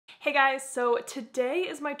Hey guys, so today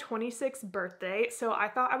is my 26th birthday, so I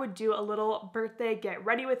thought I would do a little birthday get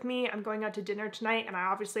ready with me. I'm going out to dinner tonight and I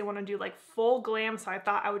obviously want to do like full glam, so I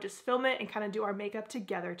thought I would just film it and kind of do our makeup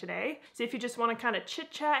together today. So if you just want to kind of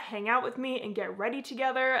chit chat, hang out with me and get ready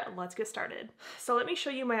together, let's get started. So let me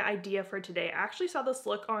show you my idea for today. I actually saw this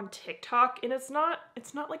look on TikTok and it's not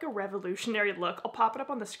like a revolutionary look. I'll pop it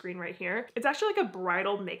up on the screen right here. It's actually like a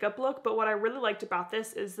bridal makeup look, but what I really liked about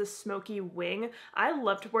this is the smoky wing. I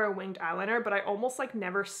love to wear a winged eyeliner, but I almost like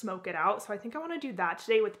never smoke it out. So I think I want to do that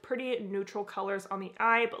today with pretty neutral colors on the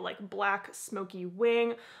eye, but like black smoky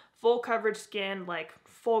wing, full coverage skin, like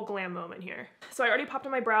full glam moment here. So I already popped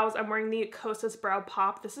on my brows. I'm wearing the Kosas Brow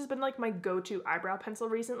Pop. This has been like my go-to eyebrow pencil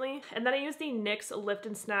recently. And then I used the NYX Lift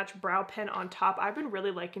and Snatch Brow Pen on top. I've been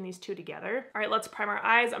really liking these two together. All right, let's prime our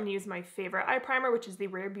eyes. I'm gonna use my favorite eye primer, which is the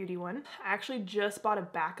Rare Beauty one. I actually just bought a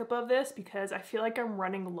backup of this because I feel like I'm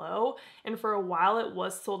running low. And for a while it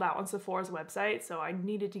was sold out on Sephora's website, so I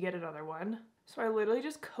needed to get another one. So I literally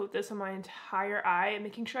just coat this on my entire eye,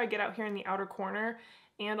 making sure I get out here in the outer corner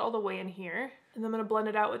and all the way in here. And then I'm gonna blend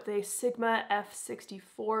it out with a Sigma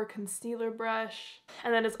F64 concealer brush.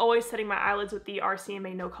 And then as always, setting my eyelids with the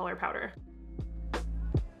RCMA No Color Powder.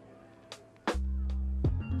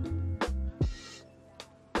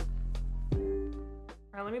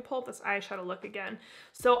 All right, let me pull up this eyeshadow look again.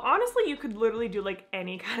 So honestly, you could literally do like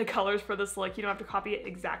any kind of colors for this look. You don't have to copy it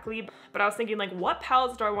exactly, but I was thinking like, what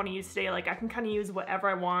palettes do I want to use today? Like I can kind of use whatever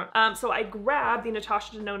I want. So I grabbed the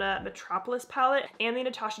Natasha Denona Metropolis palette and the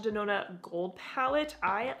Natasha Denona Gold palette.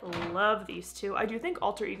 I love these two. I do think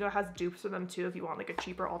Alter Ego has dupes for them too if you want like a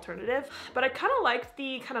cheaper alternative, but I kind of like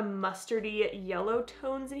the kind of mustardy yellow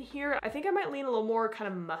tones in here. I think I might lean a little more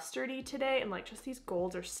kind of mustardy today, and like just these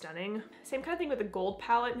golds are stunning. Same kind of thing with the gold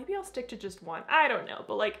palette. Maybe I'll stick to just one. I don't know,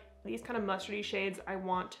 but like these kind of mustardy shades, I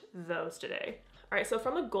want those today. All right, so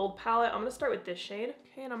from the gold palette, I'm gonna start with this shade.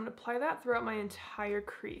 Okay, and I'm gonna apply that throughout my entire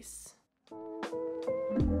crease.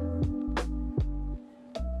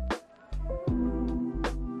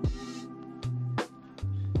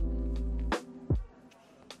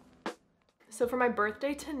 So for my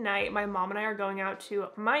birthday tonight, my mom and I are going out to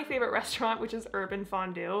my favorite restaurant, which is Urban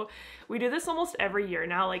Fondue. We do this almost every year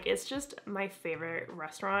now. Like it's just my favorite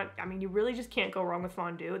restaurant. I mean, you really just can't go wrong with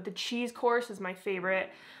fondue. The cheese course is my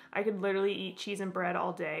favorite. I could literally eat cheese and bread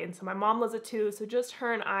all day. And so my mom loves it too. So just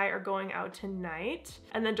her and I are going out tonight.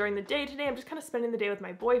 And then during the day today, I'm just kind of spending the day with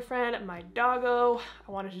my boyfriend, my doggo.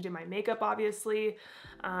 I wanted to do my makeup, obviously.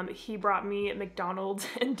 He brought me McDonald's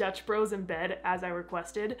and Dutch Bros in bed as I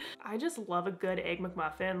requested. I just love a good Egg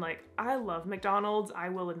McMuffin. Like I love McDonald's, I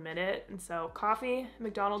will admit it. And so coffee,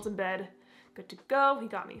 McDonald's in bed, good to go. He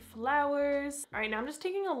got me flowers. All right, now I'm just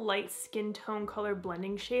taking a light skin tone color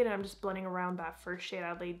blending shade and I'm just blending around that first shade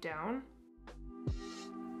I laid down.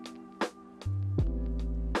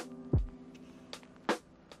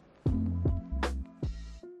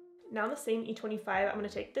 Now in the same E25, I'm gonna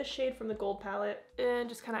take this shade from the gold palette and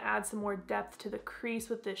just kind of add some more depth to the crease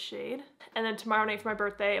with this shade. And then tomorrow night for my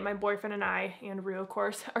birthday, my boyfriend and I, and Rio of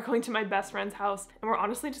course, are going to my best friend's house. And we're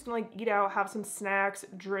honestly just gonna like eat out, have some snacks,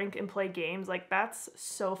 drink and play games. Like that's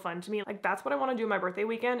so fun to me. Like that's what I wanna do my birthday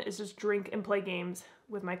weekend, is just drink and play games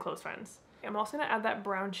with my close friends. I'm also gonna add that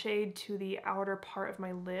brown shade to the outer part of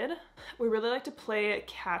my lid. We really like to play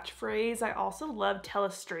Catchphrase. I also love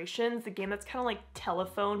Telestrations, the game that's kind of like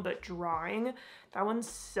telephone but drawing. That one's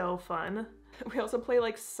so fun. We also play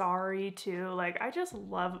like Sorry too. Like I just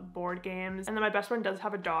love board games. And then my best friend does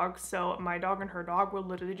have a dog, so my dog and her dog will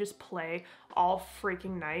literally just play all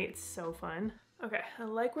freaking night. It's so fun. Okay, I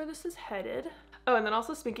like where this is headed. Oh, and then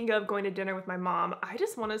also speaking of going to dinner with my mom, I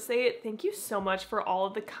just want to say thank you so much for all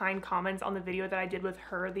of the kind comments on the video that I did with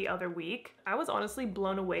her the other week. I was honestly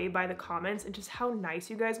blown away by the comments and just how nice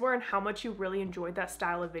you guys were and how much you really enjoyed that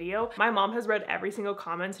style of video. My mom has read every single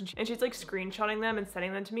comment and she's like screenshotting them and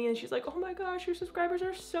sending them to me and she's like, oh my gosh, your subscribers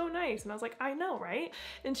are so nice. And I was like, I know, right?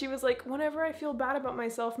 And she was like, whenever I feel bad about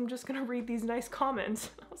myself, I'm just gonna read these nice comments.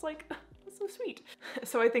 I was like, so sweet.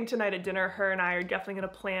 So I think tonight at dinner, her and I are definitely gonna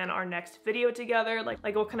plan our next video together, like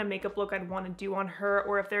what kind of makeup look I'd want to do on her,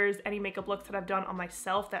 or if there's any makeup looks that I've done on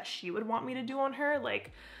myself that she would want me to do on her.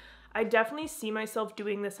 Like I definitely see myself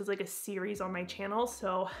doing this as like a series on my channel,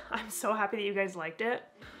 so I'm so happy that you guys liked it.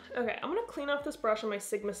 Okay, I'm gonna clean off this brush on my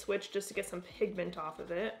Sigma switch just to get some pigment off of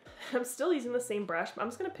it. I'm still using the same brush, but I'm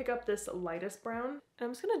just gonna pick up this lightest brown and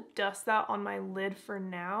I'm just gonna dust that on my lid for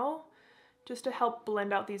now, just to help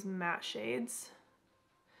blend out these matte shades.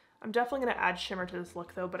 I'm definitely gonna add shimmer to this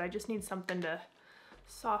look though, but I just need something to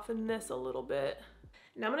soften this a little bit.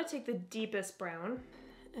 Now I'm gonna take the deepest brown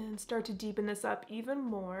and start to deepen this up even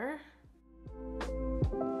more.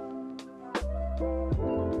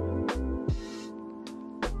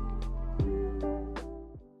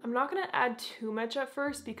 not gonna add too much at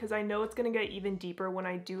first because I know it's gonna get even deeper when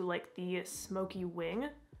I do like the smoky wing.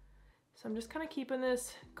 So I'm just kind of keeping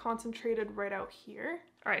this concentrated right out here.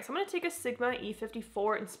 All right, so I'm gonna take a Sigma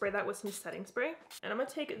E54 and spray that with some setting spray. And I'm gonna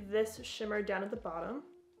take this shimmer down at the bottom.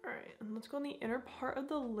 All right, and let's go in the inner part of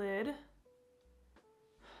the lid.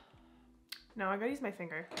 No, I gotta use my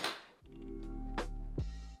finger.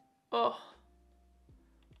 Oh,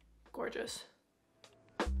 gorgeous.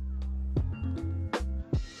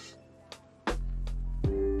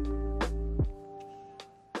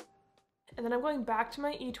 And then I'm going back to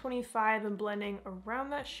my E25 and blending around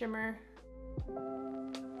that shimmer.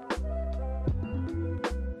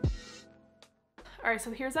 All right,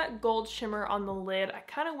 so here's that gold shimmer on the lid. I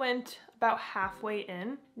kind of went about halfway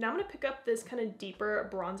in. Now I'm gonna pick up this kind of deeper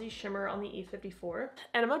bronzy shimmer on the E54,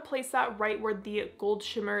 and I'm gonna place that right where the gold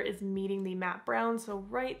shimmer is meeting the matte brown. So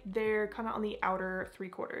right there, kind of on the outer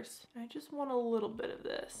 3/4. I just want a little bit of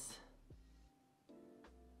this.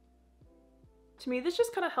 To me, this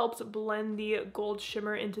just kind of helps blend the gold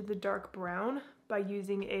shimmer into the dark brown by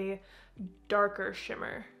using a darker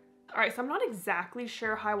shimmer. All right, so I'm not exactly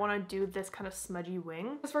sure how I want to do this kind of smudgy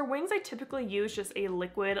wing. Because for wings, I typically use just a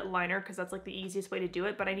liquid liner because that's like the easiest way to do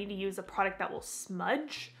it, but I need to use a product that will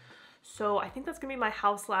smudge. So I think that's gonna be my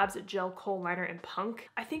Haus Labs Gel Kohl Liner in Punk.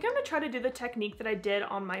 I think I'm gonna try to do the technique that I did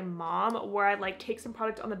on my mom, where I like take some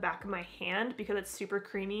product on the back of my hand because it's super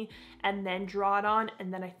creamy and then draw it on,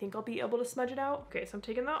 and then I think I'll be able to smudge it out. Okay, so I'm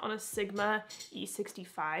taking that on a Sigma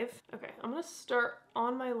E65. Okay, I'm gonna start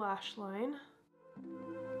on my lash line.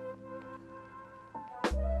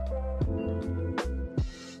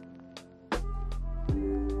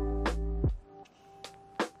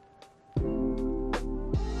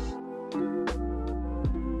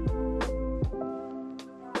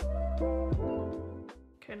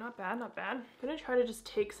 Not bad, not bad. I'm gonna try to just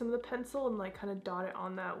take some of the pencil and like kind of dot it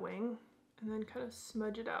on that wing and then kind of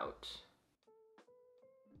smudge it out.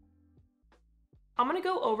 I'm gonna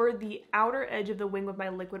go over the outer edge of the wing with my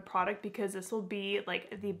liquid product because this will be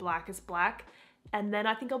like the blackest black, and then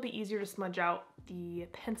I think it'll be easier to smudge out the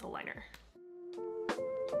pencil liner.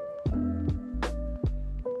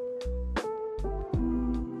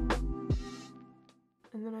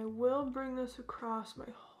 And then I will bring this across my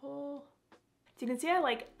whole... So you can see I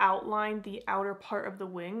like outlined the outer part of the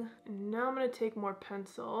wing. And now I'm gonna take more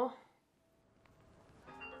pencil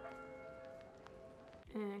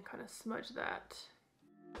and kind of smudge that.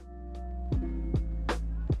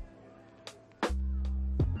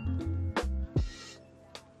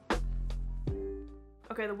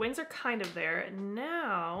 Okay, the wings are kind of there.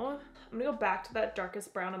 Now I'm gonna go back to that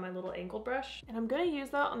darkest brown on my little angled brush, and I'm gonna use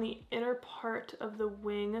that on the inner part of the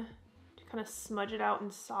wing, kind of smudge it out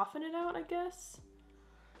and soften it out, I guess.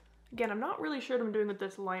 Again, I'm not really sure what I'm doing with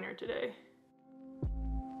this liner today.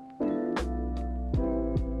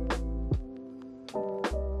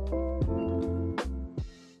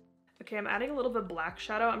 Okay, I'm adding a little bit of black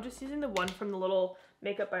shadow. I'm just using the one from the little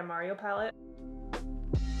Makeup by Mario palette.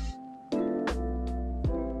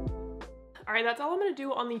 All right, that's all I'm gonna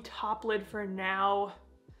do on the top lid for now.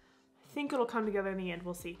 I think it'll come together in the end,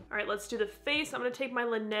 we'll see. All right, let's do the face. I'm gonna take my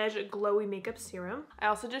Laneige Glowy Makeup Serum. I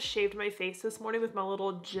also just shaved my face this morning with my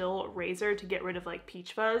little Jill razor to get rid of like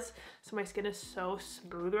peach fuzz. So my skin is so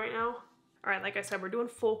smooth right now. All right, like I said, we're doing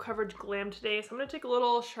full coverage glam today. So I'm gonna take a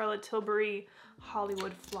little Charlotte Tilbury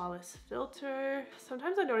Hollywood Flawless Filter.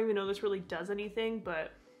 Sometimes I don't even know this really does anything,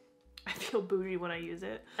 but I feel bougie when I use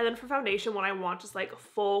it. And then for foundation, when I want just like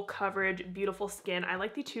full coverage, beautiful skin, I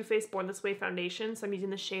like the Too Faced Born This Way foundation. So I'm using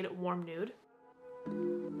the shade Warm Nude.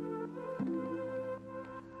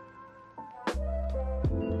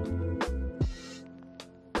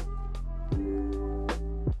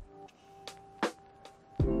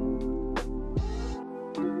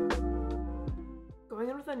 Going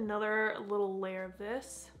in with another little layer of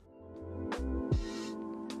this.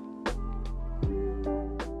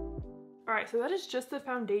 All right, so that is just the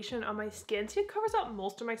foundation on my skin. See, it covers up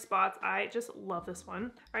most of my spots. I just love this one.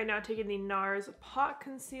 All right, now taking the NARS Pot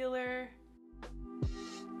Concealer.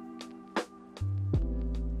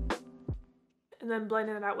 And then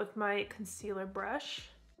blending it out with my concealer brush.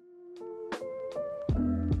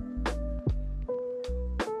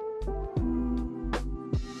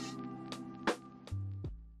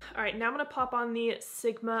 All right, now I'm gonna pop on the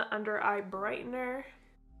Sigma Under Eye Brightener.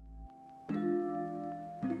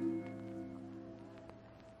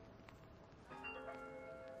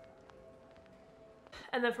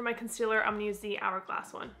 And then for my concealer, I'm gonna use the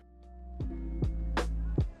Hourglass one.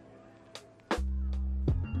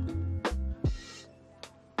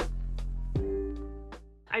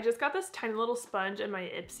 I just got this tiny little sponge in my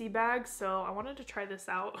Ipsy bag, so I wanted to try this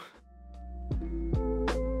out.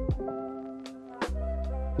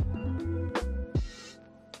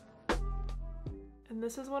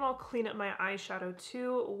 this is when I'll clean up my eyeshadow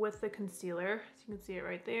too with the concealer. So you can see it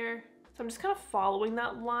right there. So I'm just kind of following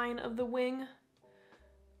that line of the wing.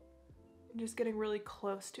 I'm just getting really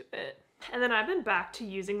close to it. And then I've been back to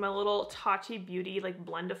using my little Fenty Beauty like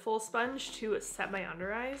blendable sponge to set my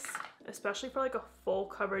under eyes, especially for like a full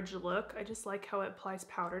coverage look. I just like how it applies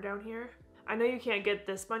powder down here. I know you can't get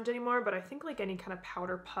this sponge anymore, but I think like any kind of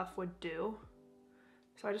powder puff would do.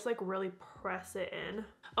 So I just like really press it in.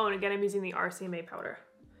 Oh, and again, I'm using the RCMA powder.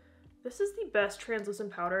 This is the best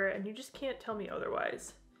translucent powder and you just can't tell me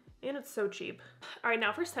otherwise. And it's so cheap. All right,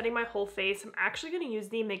 now for setting my whole face, I'm actually gonna use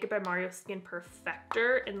the Makeup by Mario Skin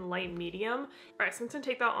Perfector in light medium. All right, so I'm just gonna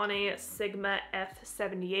take that on a Sigma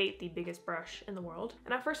F78, the biggest brush in the world.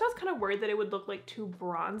 And at first I was kind of worried that it would look like too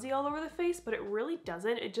bronzy all over the face, but it really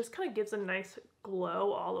doesn't. It just kind of gives a nice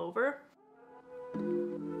glow all over.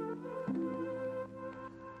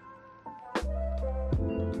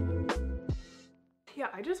 Yeah,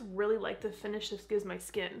 I just really like the finish this gives my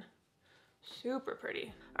skin. Super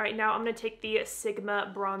pretty. All right, now I'm gonna take the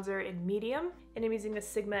Sigma bronzer in medium, and I'm using the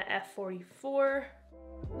Sigma F44.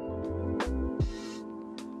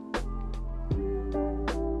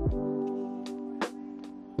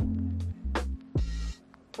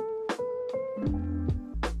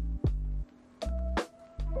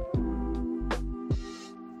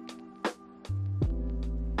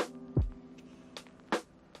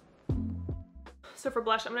 So for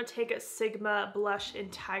blush, I'm gonna take a Sigma blush in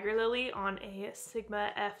Tiger Lily on a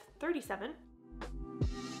Sigma F37.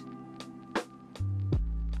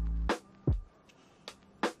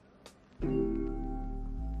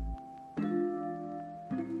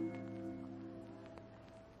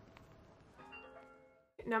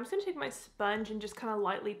 Now I'm just gonna take my sponge and just kind of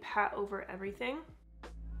lightly pat over everything.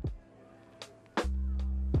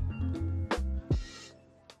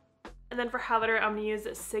 And then for highlighter, I'm gonna use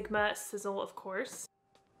Sigma Sizzle, of course.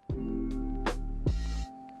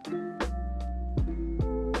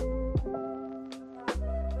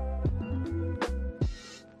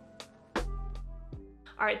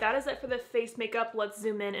 All right, that is it for the face makeup. Let's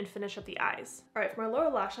zoom in and finish up the eyes. All right, for my lower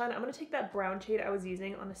lash line, I'm gonna take that brown shade I was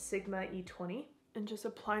using on a Sigma E20 and just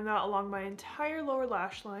applying that along my entire lower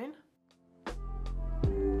lash line.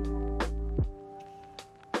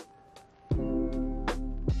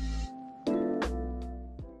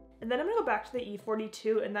 And then I'm gonna go back to the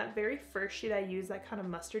E42 and that very first shade I used, that kind of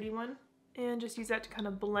mustardy one, and just use that to kind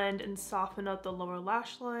of blend and soften up the lower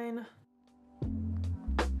lash line.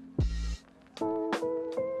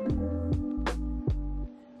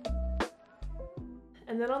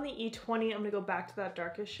 And then on the E20, I'm gonna go back to that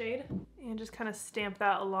darkest shade and just kind of stamp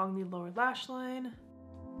that along the lower lash line.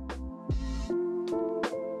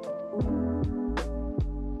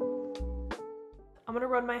 I'm gonna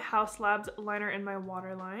run my Haus Labs liner in my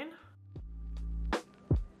waterline.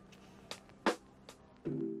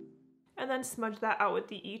 And then smudge that out with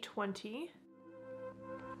the E20.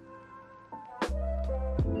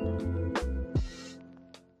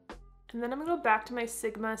 And then I'm gonna go back to my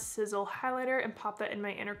Sigma Sizzle highlighter and pop that in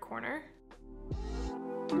my inner corner.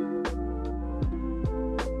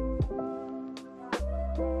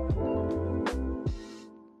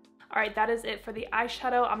 All right, that is it for the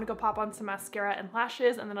eyeshadow. I'm gonna go pop on some mascara and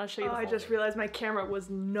lashes, and then I'll show you the I just realized my camera was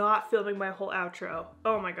not filming my whole outro.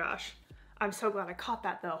 Oh my gosh. I'm so glad I caught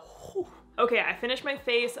that though. Whew. Okay, I finished my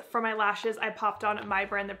face. For my lashes, I popped on my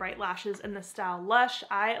brand, the Bright Lashes in the style Lush.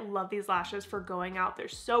 I love these lashes for going out. They're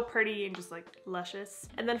so pretty and just like luscious.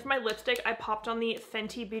 And then for my lipstick, I popped on the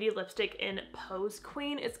Fenty Beauty lipstick in Pose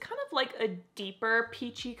Queen. It's kind of like a deeper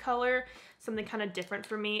peachy color, something kind of different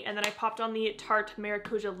for me. And then I popped on the Tarte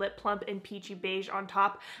Maracuja Lip Plump in Peachy Beige on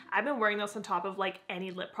top. I've been wearing this on top of like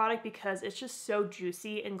any lip product because it's just so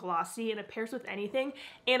juicy and glossy and it pairs with anything,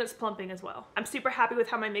 and it's plumping as well. I'm super happy with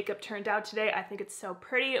how my makeup turned out today. I think it's so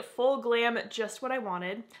pretty, full glam, just what I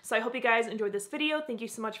wanted. So I hope you guys enjoyed this video. Thank you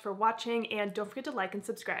so much for watching, and don't forget to like and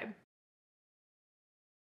subscribe.